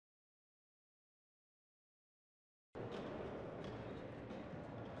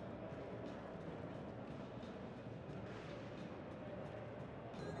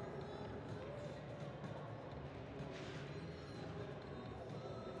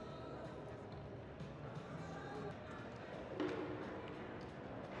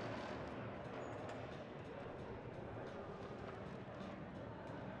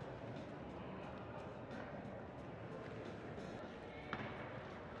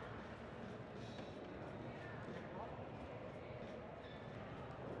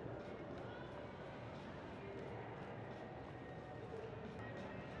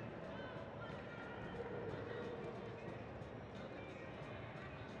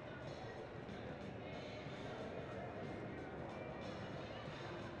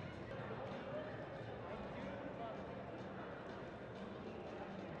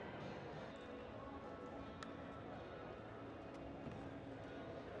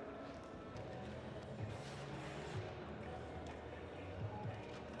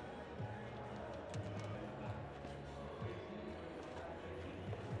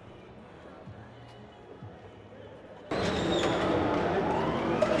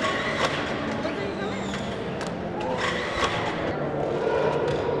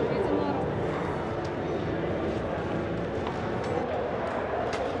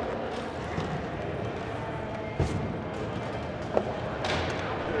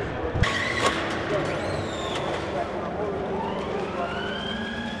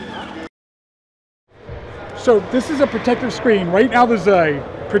So this is a protective screen. Right now there's a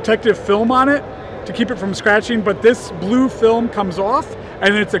protective film on it to keep it from scratching, but this blue film comes off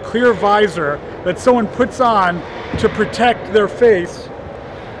and it's a clear visor that someone puts on to protect their face,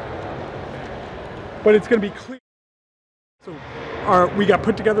 but it's going to be clear. So we got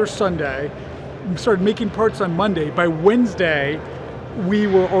put together Sunday, we started making parts on Monday. By Wednesday, we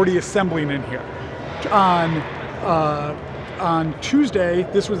were already assembling in here. On Tuesday,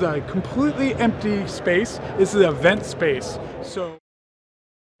 this was a completely empty space. This is a vent space. So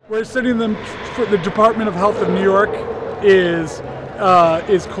we're sending them for the Department of Health of New York is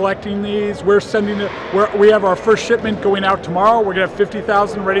collecting these. We're sending it. We have our first shipment going out tomorrow. We're gonna have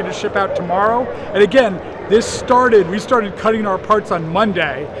 50,000 ready to ship out tomorrow. And again, we started cutting our parts on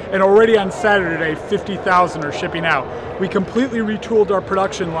Monday, and already on Saturday, 50,000 are shipping out. We completely retooled our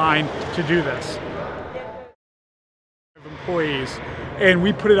production line to do this. Employees, and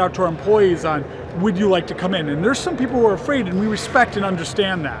we put it out to our employees on, would you like to come in? And there's some people who are afraid, and we respect and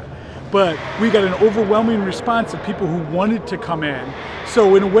understand that. But we got an overwhelming response of people who wanted to come in.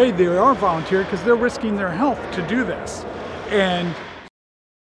 So in a way, they are volunteer because they're risking their health to do this. And